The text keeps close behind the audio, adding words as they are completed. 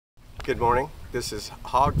Good morning. This is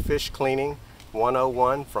Hogfish Cleaning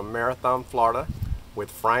 101 from Marathon, Florida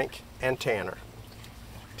with Frank and Tanner.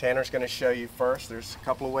 Tanner's going to show you first. There's a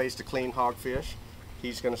couple of ways to clean hogfish.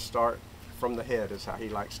 He's going to start from the head is how he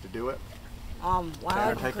likes to do it.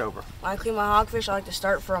 Tanner, take over. When I clean my hogfish, I like to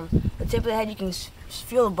start from the tip of the head. You can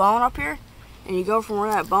feel the bone up here, and you go from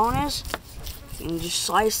where that bone is and just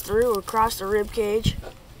slice through across the rib cage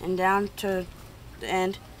and down to the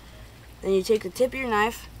end. Then you take the tip of your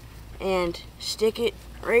knife and stick it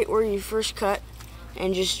right where you first cut,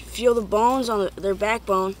 and just feel the bones on their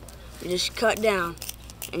backbone. You just cut down,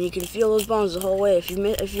 and you can feel those bones the whole way. If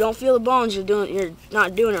you don't feel the bones, you're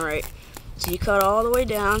not doing it right. So you cut all the way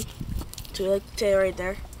down to like the tail right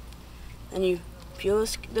there, and you peel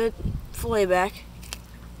the fillet back,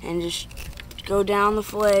 and just go down the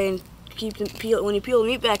fillet and keep the peel. When you peel the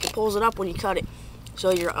meat back, it pulls it up when you cut it, so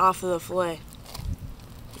you're off of the fillet.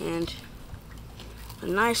 And a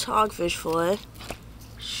nice hogfish fillet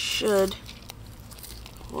should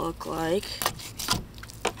look like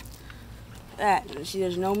that. You see,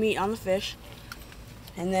 there's no meat on the fish.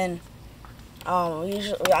 And then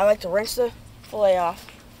usually I like to rinse the fillet off.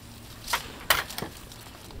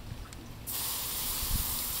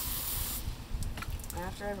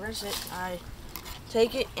 After I rinse it, I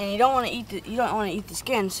take it, and you don't want to eat the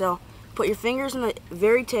skin. So put your fingers in the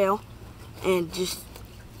very tail and just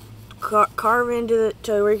carve into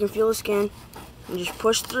to where you can feel the skin, and just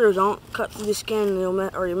push through. Don't cut through the skin,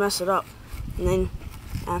 or you mess it up. And then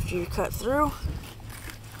after you cut through,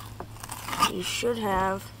 you should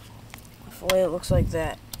have a fillet that looks like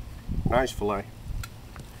that. Nice fillet.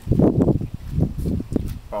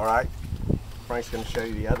 Alright, Frank's going to show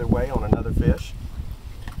you the other way on another fish.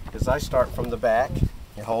 As I start from the back,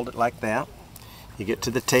 you hold it like that. You get to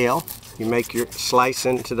the tail, you make your slice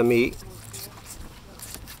into the meat.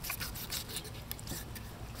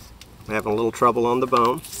 I'm having a little trouble on the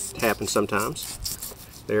bone. It happens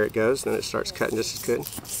sometimes. There it goes, then it starts cutting just as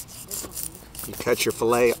good. You cut your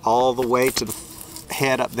fillet all the way to the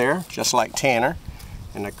head up there, just like Tanner,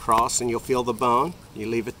 and across, and you'll feel the bone. You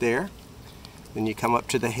leave it there. Then you come up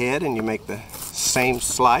to the head and you make the same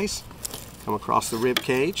slice. Come across the rib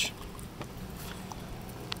cage.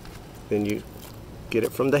 Then you get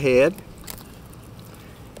it from the head,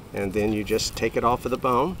 and then you just take it off of the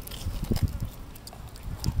bone.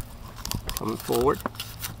 Coming forward,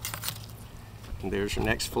 and there's your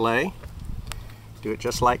next fillet. Do it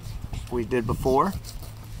just like we did before.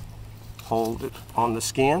 Hold it on the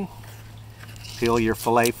skin, peel your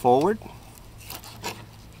fillet forward,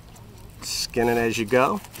 skin it as you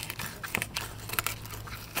go,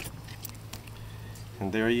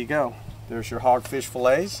 and there you go. There's your hogfish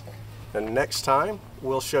fillets, and next time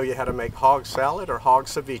we'll show you how to make hog salad or hog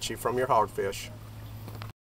ceviche from your hogfish.